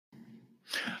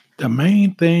The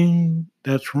main thing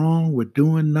that's wrong with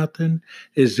doing nothing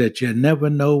is that you never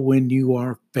know when you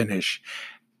are finished.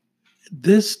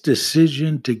 This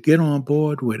decision to get on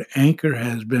board with Anchor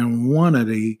has been one of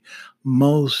the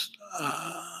most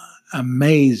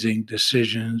amazing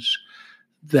decisions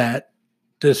that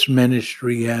this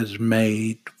ministry has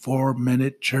made. 4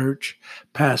 Minute Church,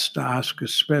 Pastor Oscar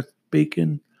Smith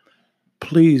speaking.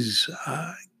 Please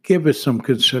give it some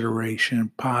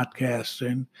consideration.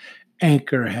 Podcasting.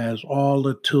 Anchor has all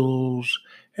the tools.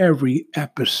 Every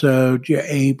episode, you're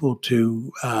able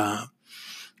to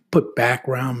put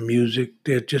background music.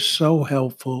 They're just so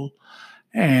helpful.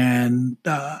 And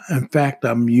in fact,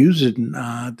 I'm using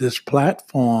this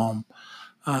platform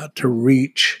to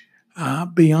reach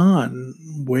beyond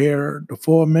where the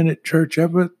 4 Minute Church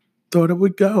ever thought it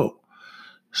would go.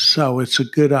 So it's a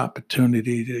good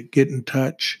opportunity to get in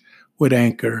touch with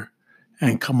Anchor.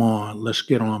 And come on, let's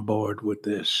get on board with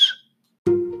this.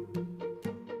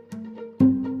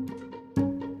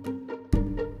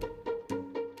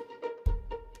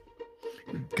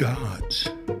 God's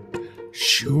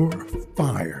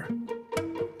surefire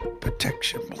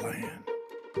protection plan.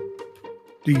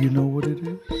 Do you know what it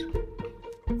is?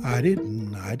 I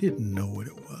didn't know what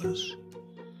it was.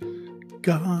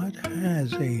 God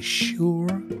has a surefire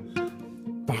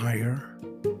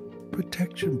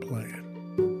protection plan.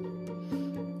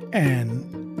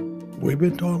 And we've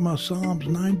been talking about Psalms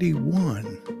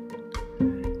 91.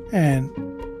 And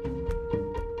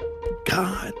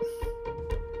God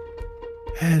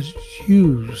has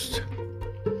used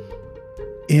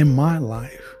in my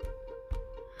life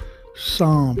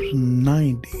Psalms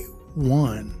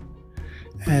 91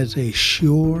 as a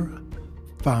surefire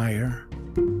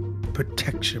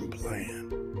protection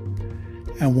plan.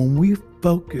 And when we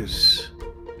focus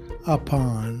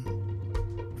upon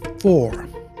 4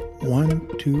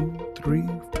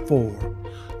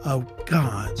 of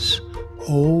God's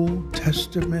Old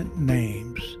Testament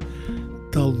names,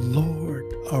 the Lord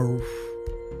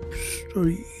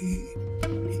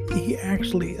He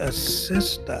actually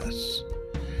assists us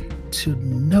to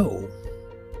know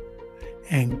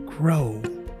and grow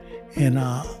in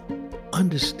our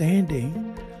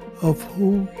understanding of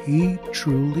who He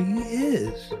truly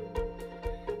is.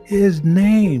 His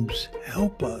names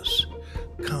help us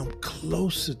come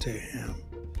closer to Him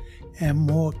and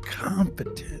more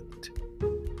confident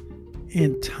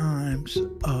in times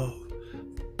of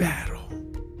battle.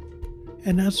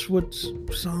 And that's what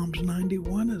Psalms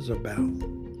 91 is about.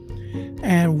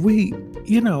 And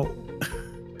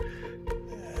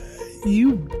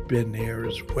you've been there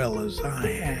as well as I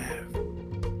have.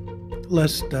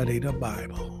 Let's study the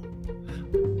Bible.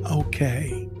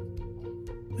 Okay.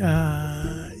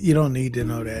 You don't need to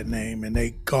know that name, and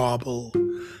they gobble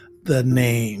the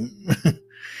name.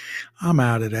 I'm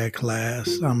out of that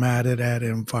class. I'm out of that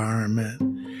environment.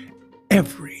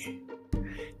 Every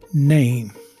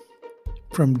name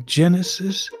from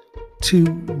Genesis to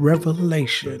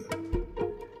Revelation.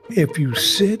 If you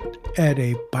sit at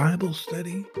a Bible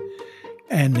study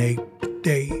and they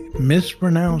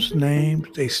mispronounce names,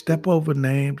 they step over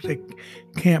names, they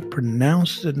can't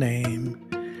pronounce the name,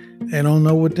 they don't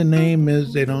know what the name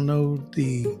is, they don't know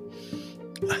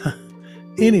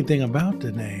anything about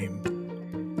the name,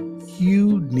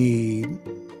 you need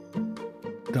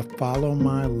to follow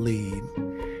my lead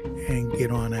and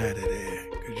get on out of there,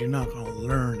 because you're not going to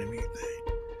learn anything.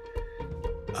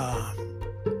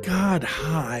 God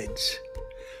hides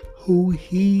who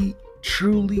He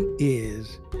truly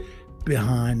is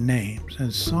behind names.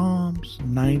 And Psalms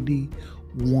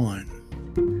 91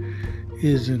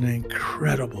 is an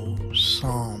incredible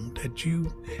psalm that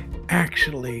you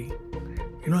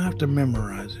don't have to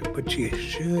memorize it, but you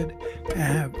should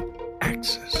have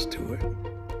access to it.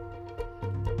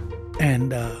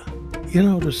 And,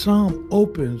 the psalm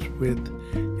opens with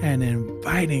an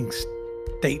inviting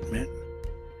statement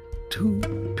to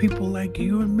people like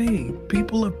you and me,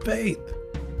 people of faith.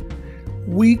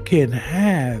 We can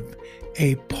have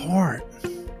a part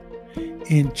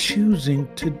in choosing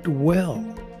to dwell,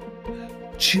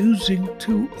 choosing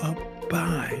to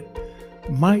abide.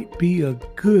 Might be a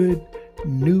good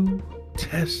New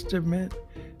Testament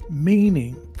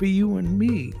meaning for you and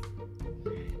me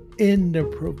in the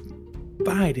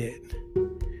provided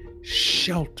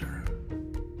shelter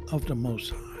of the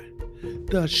Most High.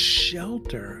 The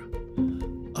shelter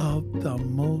of the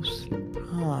Most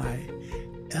High.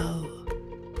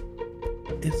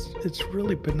 It's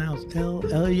really pronounced El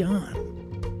Elyon.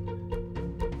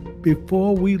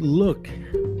 Before we look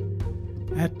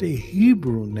at the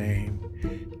Hebrew name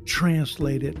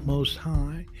translated Most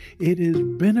High, it is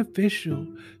beneficial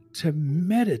to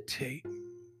meditate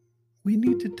We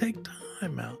need to take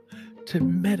time out to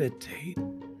meditate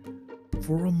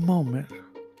for a moment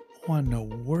on the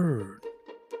word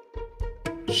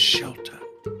shelter.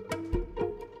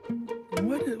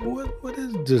 What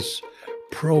is this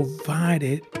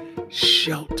provided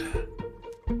shelter?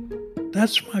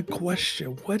 That's my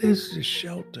question. What is the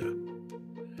shelter?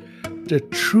 The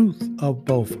truth of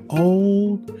both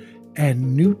Old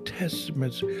and New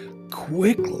Testaments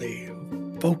quickly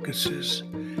focuses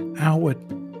our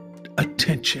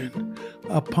attention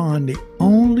upon the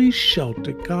only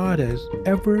shelter God has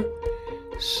ever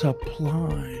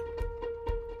supplied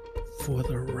for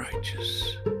the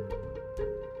righteous.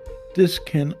 This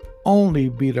can only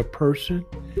be the person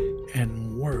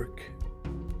and work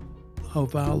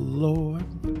of our Lord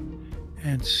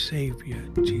and Savior,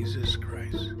 Jesus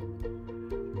Christ.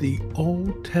 The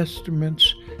Old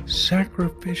Testament's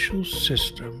sacrificial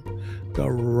system, the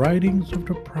writings of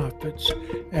the prophets,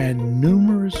 and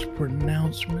numerous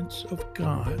pronouncements of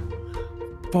God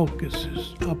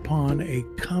focuses upon a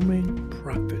coming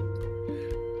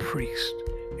prophet, priest,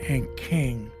 and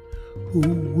king who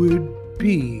would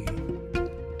be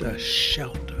the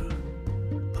shelter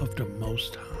of the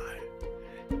Most High.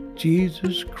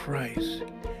 Jesus Christ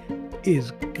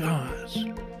is God's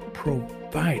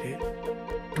provided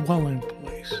dwelling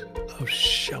place of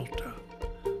shelter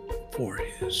for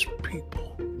his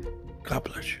people. God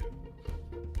bless you.